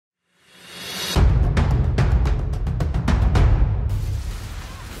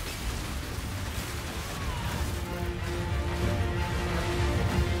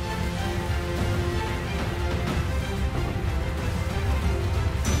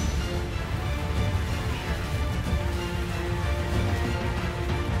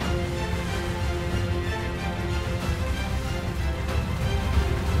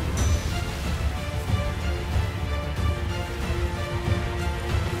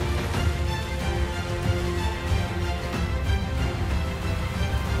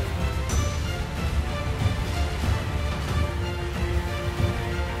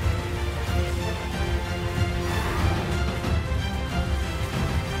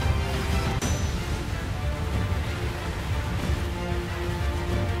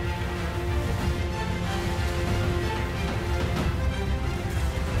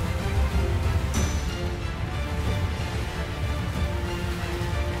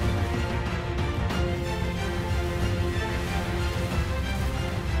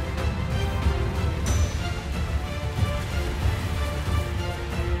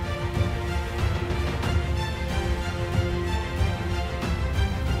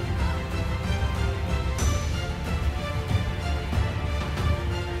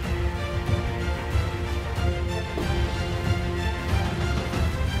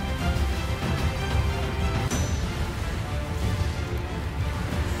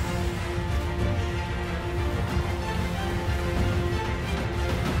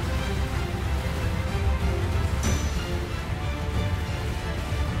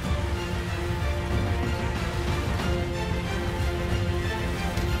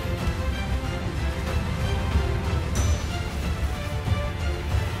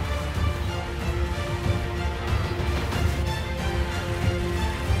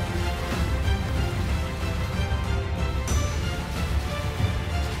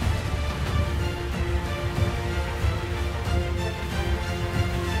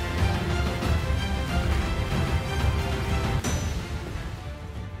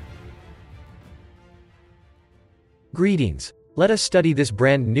Greetings. Let us study this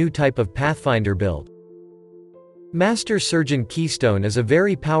brand new type of Pathfinder build. Master Surgeon Keystone is a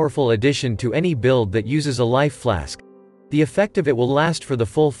very powerful addition to any build that uses a life flask. The effect of it will last for the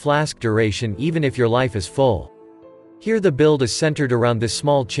full flask duration even if your life is full. Here the build is centered around this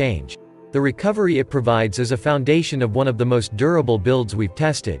small change. The recovery it provides is a foundation of one of the most durable builds we've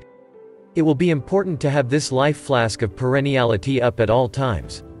tested. It will be important to have this life flask of perenniality up at all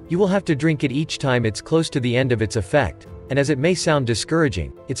times. You will have to drink it each time it's close to the end of its effect, and as it may sound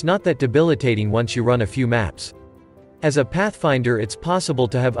discouraging, it's not that debilitating once you run a few maps. As a Pathfinder, it's possible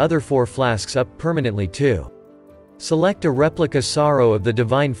to have other 4 flasks up permanently too. Select a replica Sorrow of the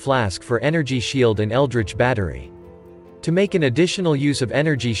Divine Flask for Energy Shield and Eldritch Battery. To make an additional use of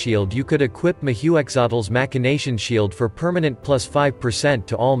Energy Shield, you could equip Exile's Machination Shield for permanent plus 5%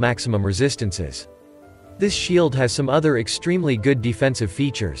 to all maximum resistances. This shield has some other extremely good defensive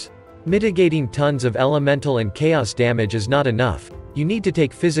features. Mitigating tons of elemental and chaos damage is not enough, you need to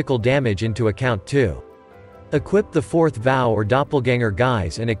take physical damage into account too. Equip the 4th vow or doppelganger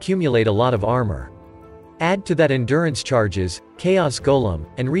guise and accumulate a lot of armor. Add to that endurance charges, chaos golem,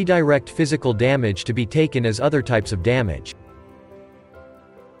 and redirect physical damage to be taken as other types of damage.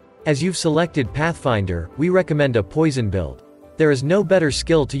 As you've selected Pathfinder, we recommend a poison build. There is no better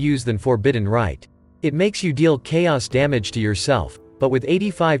skill to use than Forbidden Rite. It makes you deal chaos damage to yourself, but with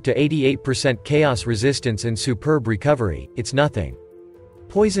 85 to 88% chaos resistance and superb recovery, it's nothing.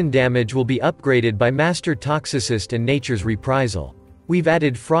 Poison damage will be upgraded by Master Toxicist and Nature's Reprisal. We've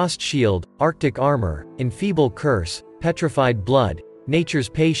added Frost Shield, Arctic Armor, Enfeeble Curse, Petrified Blood, Nature's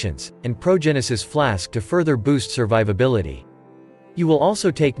Patience, and Progenesis Flask to further boost survivability. You will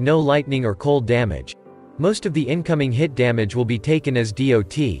also take no lightning or cold damage. Most of the incoming hit damage will be taken as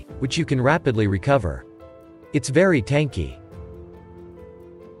DOT, which you can rapidly recover. It's very tanky.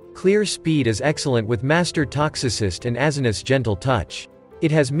 Clear Speed is excellent with Master Toxicist and Asinus Gentle Touch.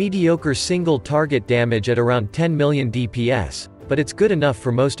 It has mediocre single target damage at around 10 million DPS, but it's good enough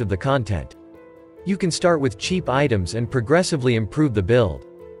for most of the content. You can start with cheap items and progressively improve the build.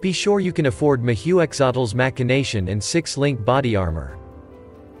 Be sure you can afford Exile's Machination and 6-link body armor.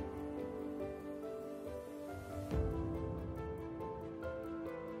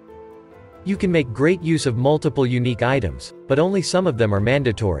 You can make great use of multiple unique items, but only some of them are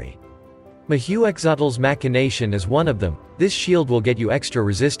mandatory. Exile's Machination is one of them. This shield will get you extra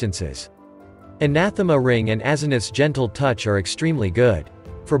resistances. Anathema Ring and Asinus Gentle Touch are extremely good.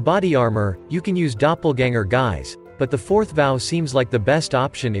 For body armor, you can use Doppelganger Guise, but the 4th vow seems like the best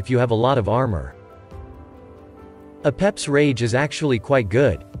option if you have a lot of armor. Apep's Rage is actually quite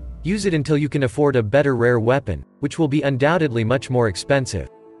good. Use it until you can afford a better rare weapon, which will be undoubtedly much more expensive.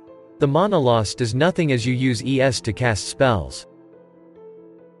 The mana loss does nothing as you use ES to cast spells.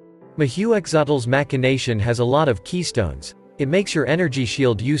 Exile's Machination has a lot of keystones. It makes your energy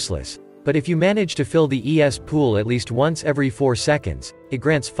shield useless, but if you manage to fill the ES pool at least once every 4 seconds, it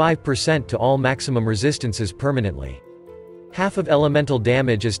grants 5% to all maximum resistances permanently. Half of elemental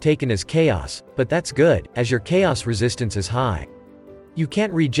damage is taken as chaos, but that's good, as your chaos resistance is high. You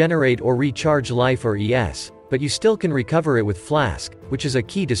can't regenerate or recharge life or ES, but you still can recover it with Flask, which is a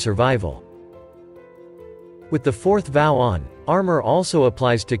key to survival. With the 4th vow on, armor also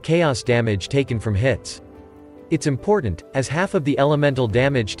applies to chaos damage taken from hits. It's important, as half of the elemental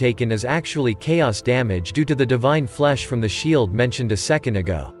damage taken is actually chaos damage due to the divine flesh from the shield mentioned a second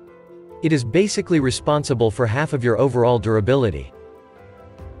ago. It is basically responsible for half of your overall durability.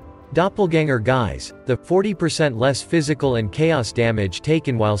 Doppelganger Guise, the 40% less physical and chaos damage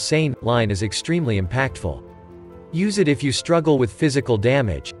taken while sane line is extremely impactful. Use it if you struggle with physical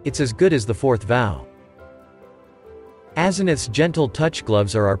damage, it's as good as the 4th vow. Asinus Gentle Touch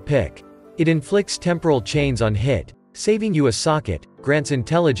Gloves are our pick. It inflicts temporal chains on hit, saving you a socket, grants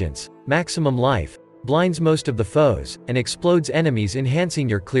intelligence, maximum life, blinds most of the foes, and explodes enemies, enhancing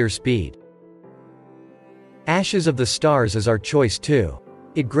your clear speed. Ashes of the Stars is our choice too.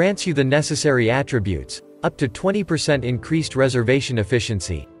 It grants you the necessary attributes, up to 20% increased reservation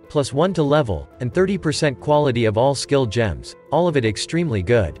efficiency, plus 1 to level, and 30% quality of all skill gems, all of it extremely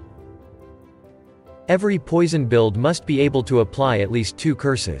good. Every poison build must be able to apply at least 2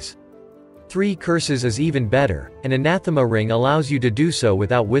 curses. 3 curses is even better, and Anathema Ring allows you to do so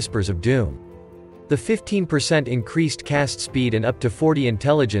without Whispers of Doom. The 15% increased cast speed and up to 40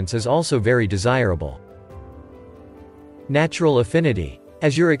 intelligence is also very desirable. Natural Affinity.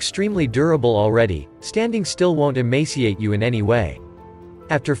 As you're extremely durable already, standing still won't emaciate you in any way.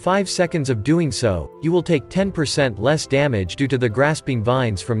 After 5 seconds of doing so, you will take 10% less damage due to the grasping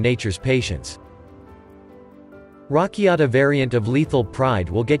vines from Nature's Patience. Rakiata variant of Lethal Pride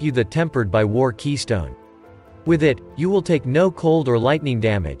will get you the Tempered by War Keystone. With it, you will take no cold or lightning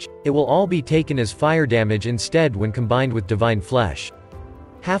damage, it will all be taken as fire damage instead when combined with Divine Flesh.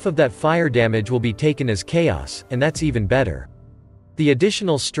 Half of that fire damage will be taken as chaos, and that's even better. The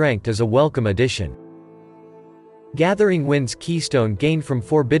additional strength is a welcome addition. Gathering Wind's Keystone gained from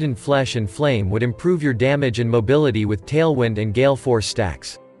Forbidden Flesh and Flame would improve your damage and mobility with Tailwind and Gale Force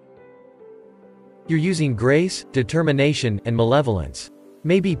stacks. You're using Grace, Determination, and Malevolence.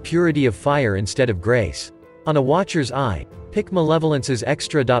 Maybe Purity of Fire instead of Grace. On a Watcher's Eye, pick Malevolence's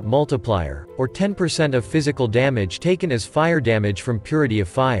extra dot multiplier, or 10% of physical damage taken as fire damage from Purity of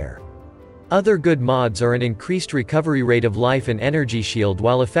Fire. Other good mods are an increased recovery rate of life and energy shield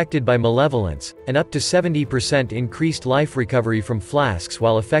while affected by Malevolence, and up to 70% increased life recovery from Flasks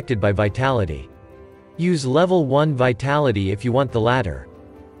while affected by Vitality. Use level 1 Vitality if you want the latter.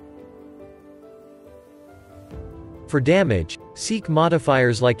 For damage, seek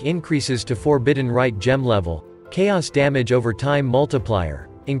modifiers like increases to Forbidden Rite gem level, Chaos damage over time multiplier,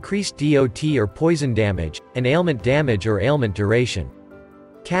 increased DOT or poison damage, and ailment damage or ailment duration.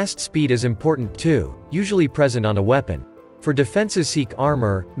 Cast speed is important too, usually present on a weapon. For defenses seek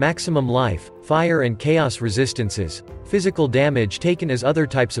armor, maximum life, fire and chaos resistances, physical damage taken as other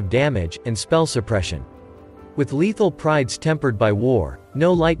types of damage, and spell suppression. With lethal prides tempered by war,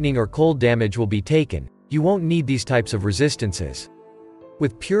 no lightning or cold damage will be taken, you won't need these types of resistances.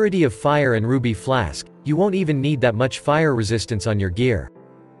 With Purity of Fire and Ruby Flask, you won't even need that much fire resistance on your gear.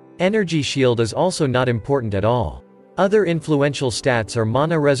 Energy shield is also not important at all. Other influential stats are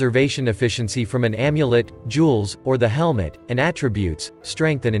mana reservation efficiency from an amulet, jewels, or the helmet, and attributes,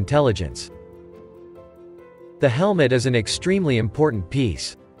 strength and intelligence. The helmet is an extremely important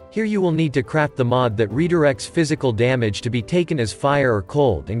piece. Here you will need to craft the mod that redirects physical damage to be taken as fire or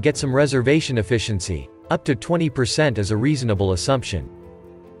cold and get some reservation efficiency, up to 20% is a reasonable assumption.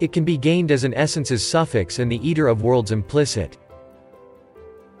 It can be gained as an Essence's suffix and the Eater of Worlds implicit.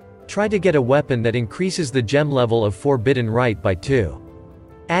 Try to get a weapon that increases the gem level of Forbidden Rite by 2.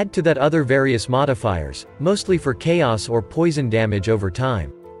 Add to that other various modifiers, mostly for chaos or poison damage over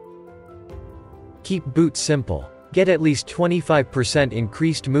time. Keep boots simple. Get at least 25%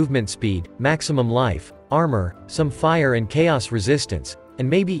 increased movement speed, maximum life, armor, some fire and chaos resistance, and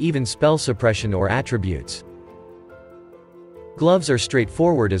maybe even spell suppression or attributes. Gloves are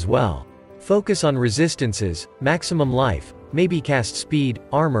straightforward as well. Focus on resistances, maximum life, maybe cast speed,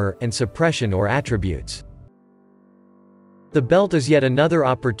 armor, and suppression or attributes. The belt is yet another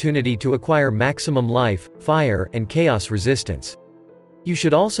opportunity to acquire maximum life, fire, and chaos resistance. You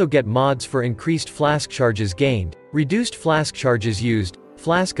should also get mods for increased flask charges gained, reduced flask charges used,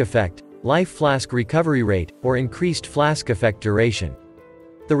 flask effect, life flask recovery rate, or increased flask effect duration.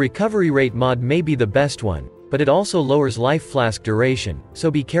 The recovery rate mod may be the best one, but it also lowers life flask duration,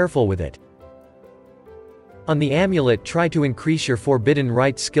 so be careful with it. On the amulet, try to increase your Forbidden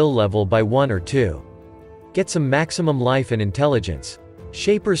Rite skill level by 1 or 2. Get some maximum life and intelligence.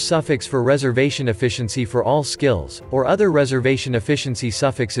 Shaper's suffix for reservation efficiency for all skills, or other reservation efficiency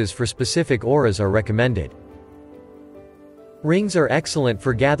suffixes for specific auras are recommended. Rings are excellent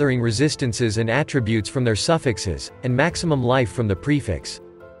for gathering resistances and attributes from their suffixes, and maximum life from the prefix.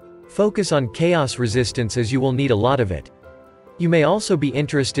 Focus on chaos resistance as you will need a lot of it. You may also be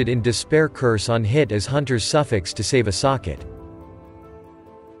interested in Despair Curse on hit as Hunter's suffix to save a socket.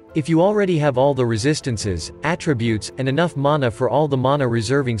 If you already have all the resistances, attributes, and enough mana for all the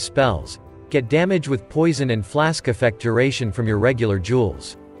mana-reserving spells, get damage with poison and flask effect duration from your regular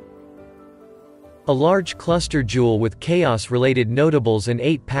jewels. A large cluster jewel with chaos-related notables and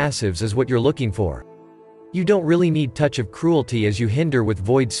 8 passives is what you're looking for. You don't really need Touch of Cruelty as you hinder with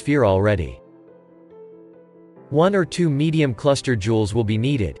Void Sphere already. 1 or 2 medium cluster jewels will be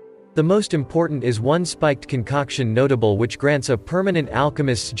needed. The most important is 1 spiked concoction notable which grants a permanent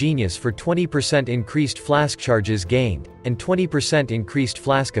alchemist's genius for 20% increased flask charges gained, and 20% increased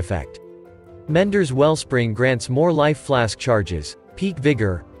flask effect. Mender's Wellspring grants more life flask charges, peak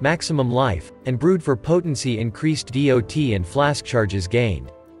vigor, maximum life, and brewed for potency increased DOT and flask charges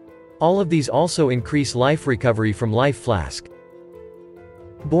gained. All of these also increase life recovery from life flask.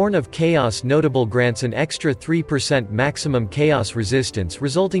 Born of Chaos notable grants an extra 3% maximum chaos resistance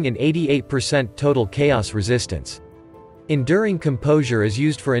resulting in 88% total chaos resistance. Enduring Composure is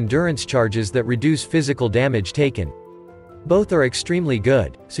used for endurance charges that reduce physical damage taken. Both are extremely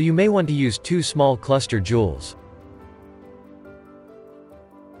good, so you may want to use 2 small cluster jewels.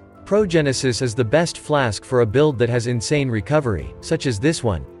 Progenesis is the best flask for a build that has insane recovery, such as this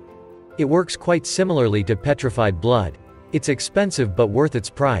one. It works quite similarly to Petrified Blood. It's expensive but worth its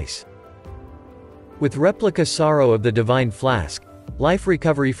price. With Replica Sorrow of the Divine Flask, life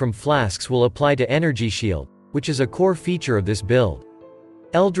recovery from flasks will apply to Energy Shield, which is a core feature of this build.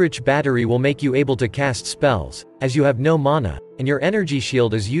 Eldritch Battery will make you able to cast spells, as you have no mana, and your energy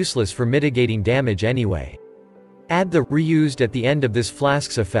shield is useless for mitigating damage anyway. Add the reused at the end of this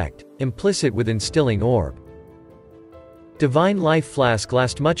Flasks effect, implicit with Instilling Orb. Divine Life Flask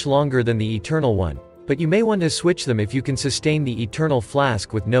lasts much longer than the Eternal one, but you may want to switch them if you can sustain the Eternal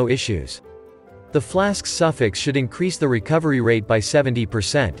Flask with no issues. The Flask suffix should increase the recovery rate by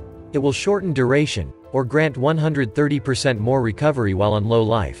 70%, it will shorten duration, or grant 130% more recovery while on low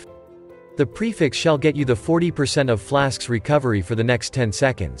life. The prefix shall get you the 40% of Flask's recovery for the next 10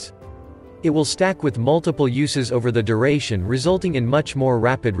 seconds. It will stack with multiple uses over the duration, resulting in much more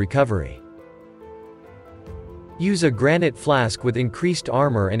rapid recovery. Use a Granite Flask with increased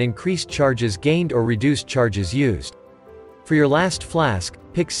armor and increased charges gained or reduced charges used. For your last flask,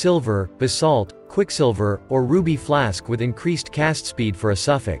 pick Silver, Basalt, Quicksilver, or Ruby Flask with increased cast speed for a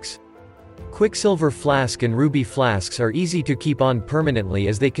suffix. Quicksilver Flask and Ruby Flasks are easy to keep on permanently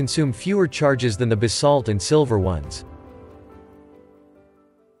as they consume fewer charges than the Basalt and Silver ones.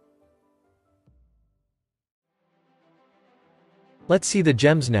 Let's see the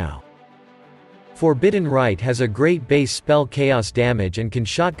gems now. Forbidden Rite has a great base spell chaos damage and can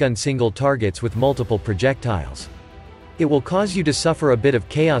shotgun single targets with multiple projectiles. It will cause you to suffer a bit of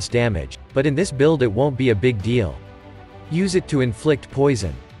chaos damage, but in this build it won't be a big deal. Use it to inflict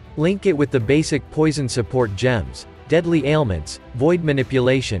poison. Link it with the basic poison support gems, Deadly Ailments, Void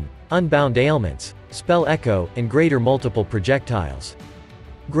Manipulation, Unbound Ailments, Spell Echo, and Greater Multiple Projectiles.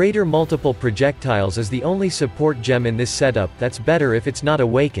 Greater Multiple Projectiles is the only support gem in this setup that's better if it's not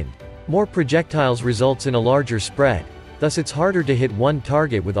awakened. More projectiles results in a larger spread, thus it's harder to hit one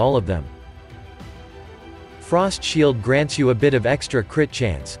target with all of them. Frost Shield grants you a bit of extra crit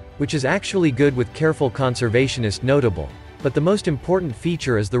chance, which is actually good with careful conservationist notable, but the most important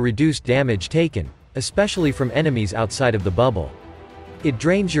feature is the reduced damage taken, especially from enemies outside of the bubble. It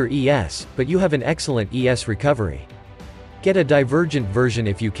drains your ES, but you have an excellent ES recovery. Get a divergent version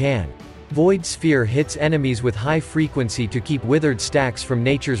if you can. Void Sphere hits enemies with high frequency to keep withered stacks from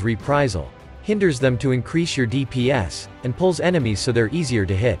nature's reprisal, hinders them to increase your DPS, and pulls enemies so they're easier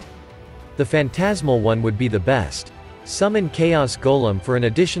to hit. The Phantasmal one would be the best. Summon Chaos Golem for an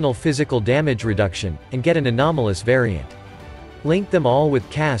additional physical damage reduction, and get an anomalous variant. Link them all with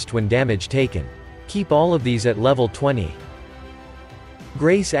cast when damage taken. Keep all of these at level 20.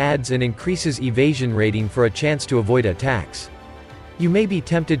 Grace adds and increases evasion rating for a chance to avoid attacks. You may be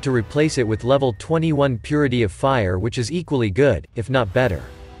tempted to replace it with level 21 Purity of Fire, which is equally good, if not better.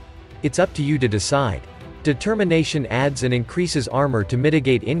 It's up to you to decide. Determination adds and increases armor to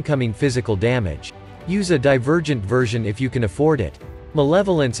mitigate incoming physical damage. Use a divergent version if you can afford it.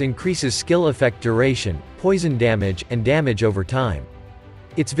 Malevolence increases skill effect duration, poison damage, and damage over time.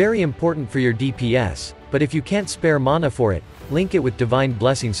 It's very important for your DPS, but if you can't spare mana for it, link it with Divine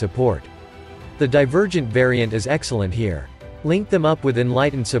Blessing support. The Divergent variant is excellent here. Link them up with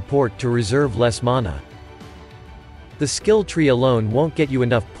Enlightened support to reserve less mana. The skill tree alone won't get you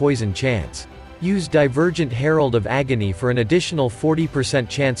enough poison chance. Use Divergent Herald of Agony for an additional 40%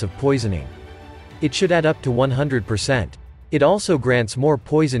 chance of poisoning. It should add up to 100%. It also grants more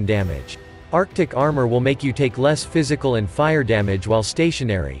poison damage. Arctic Armor will make you take less physical and fire damage while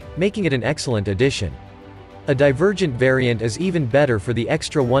stationary, making it an excellent addition. A Divergent variant is even better for the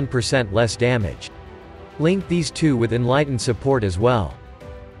extra 1% less damage. Link these two with Enlightened support as well.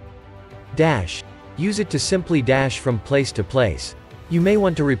 Dash. Use it to simply dash from place to place. You may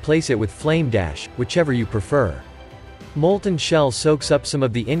want to replace it with Flame Dash, whichever you prefer. Molten Shell soaks up some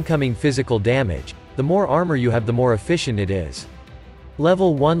of the incoming physical damage. The more armor you have, the more efficient it is.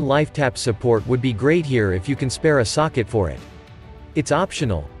 Level 1 Life Tap support would be great here if you can spare a socket for it. It's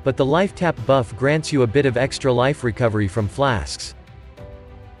optional, but the Life Tap buff grants you a bit of extra life recovery from Flasks.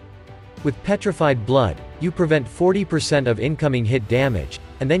 With Petrified Blood, you prevent 40% of incoming hit damage,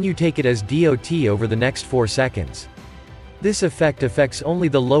 and then you take it as DOT over the next 4 seconds. This effect affects only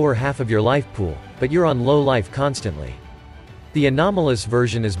the lower half of your life pool, but you're on low life constantly. The anomalous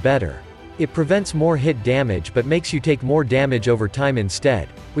version is better. It prevents more hit damage but makes you take more damage over time instead,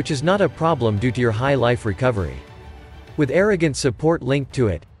 which is not a problem due to your high life recovery. With Arrogant support linked to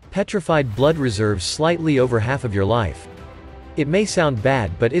it, Petrified Blood reserves slightly over half of your life. It may sound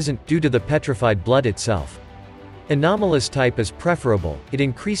bad but isn't, due to the Petrified Blood itself. Anomalous type is preferable, it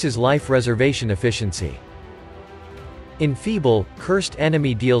increases life reservation efficiency. Enfeeble, cursed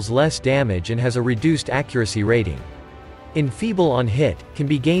enemy deals less damage and has a reduced accuracy rating. Enfeeble on hit, can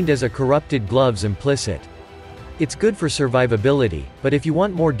be gained as a Corrupted Gloves implicit. It's good for survivability, but if you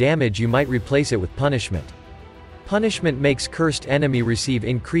want more damage you might replace it with Punishment. Punishment makes cursed enemy receive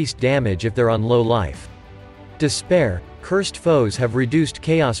increased damage if they're on low life. Despair. Cursed foes have reduced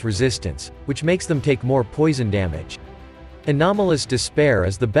chaos resistance, which makes them take more poison damage. Anomalous Despair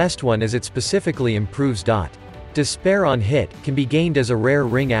is the best one as it specifically improves Despair on hit can be gained as a rare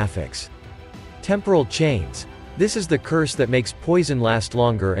ring affix. Temporal Chains. This is the curse that makes poison last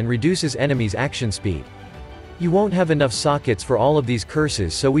longer and reduces enemies' action speed. You won't have enough sockets for all of these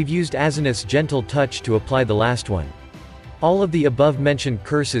curses, so we've used Azimuth's Gentle Touch to apply the last one. All of the above-mentioned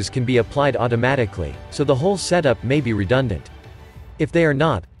curses can be applied automatically, so the whole setup may be redundant. If they are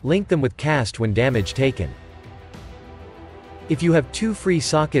not, link them with cast when damage taken. If you have 2 free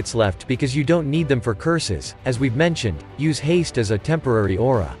sockets left because you don't need them for curses, as we've mentioned, use Haste as a temporary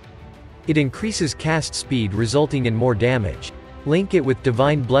aura. It increases cast speed resulting in more damage. Link it with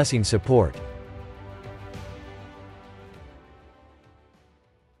Divine Blessing support.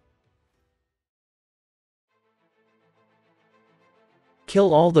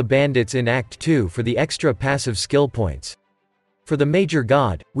 Kill all the bandits in Act 2 for the extra passive skill points. For the Major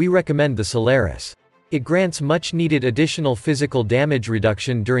God, we recommend the Solaris. It grants much-needed additional physical damage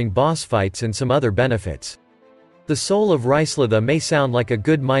reduction during boss fights and some other benefits. The Soul of Ryslatha may sound like a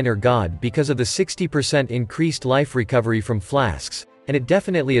good minor god because of the 60% increased life recovery from Flasks, and it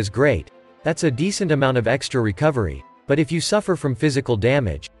definitely is great. That's a decent amount of extra recovery, but if you suffer from physical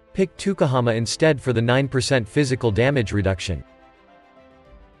damage, pick Tukahama instead for the 9% physical damage reduction.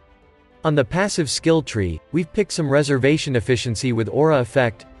 On the passive skill tree, we've picked some reservation efficiency with aura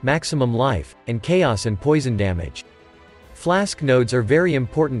effect, maximum life, and chaos and poison damage. Flask nodes are very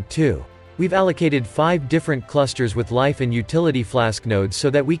important too. We've allocated 5 different clusters with life and utility flask nodes so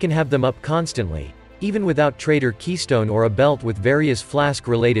that we can have them up constantly, even without Trader Keystone or a belt with various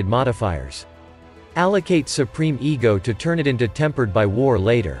flask-related modifiers. Allocate Supreme Ego to turn it into Tempered by War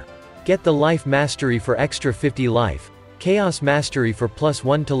later. Get the Life Mastery for extra 50 life. Chaos Mastery for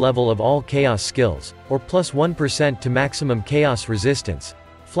 +1 to level of all chaos skills, or +1% to maximum chaos resistance.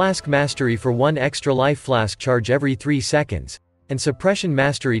 Flask Mastery for 1 extra life flask charge every 3 seconds. And Suppression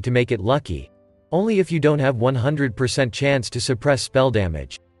Mastery to make it lucky. Only if you don't have 100% chance to suppress spell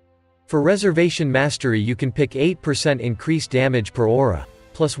damage. For Reservation Mastery you can pick 8% increased damage per aura,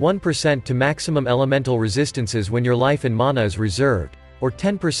 +1% to maximum elemental resistances when your life and mana is reserved, or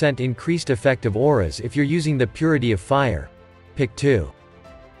 10% increased effect of auras if you're using the Purity of Fire. Pick 2.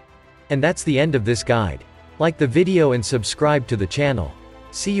 And that's the end of this guide. Like the video and subscribe to the channel.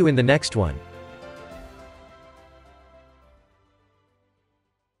 See you in the next one.